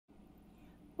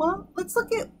Well, let's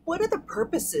look at what are the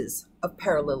purposes of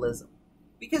parallelism,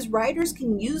 because writers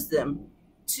can use them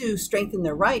to strengthen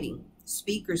their writing.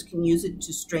 Speakers can use it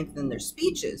to strengthen their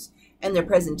speeches and their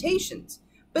presentations.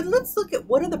 But let's look at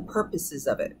what are the purposes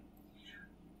of it.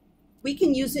 We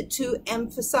can use it to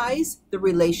emphasize the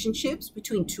relationships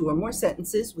between two or more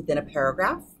sentences within a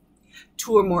paragraph,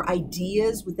 two or more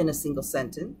ideas within a single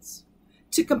sentence,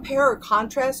 to compare or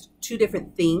contrast two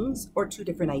different things or two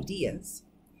different ideas,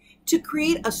 to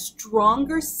create a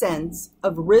stronger sense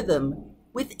of rhythm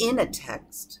within a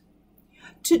text,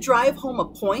 to drive home a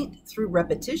point through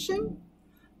repetition,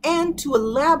 and to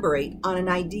elaborate on an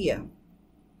idea.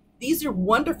 These are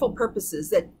wonderful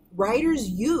purposes that writers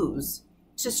use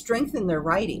to strengthen their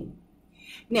writing.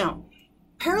 Now,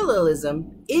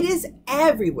 parallelism, it is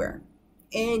everywhere,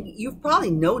 and you've probably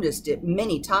noticed it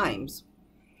many times.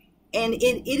 And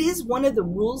it is one of the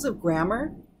rules of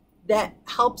grammar that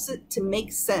helps it to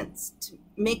make sense, to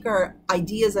make our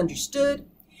ideas understood,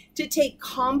 to take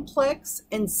complex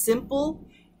and simple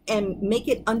and make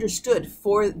it understood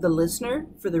for the listener,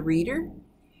 for the reader.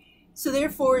 So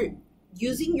therefore,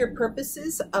 using your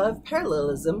purposes of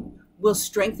parallelism will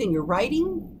strengthen your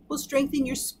writing, will strengthen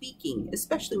your speaking,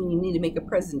 especially when you need to make a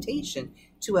presentation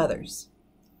to others.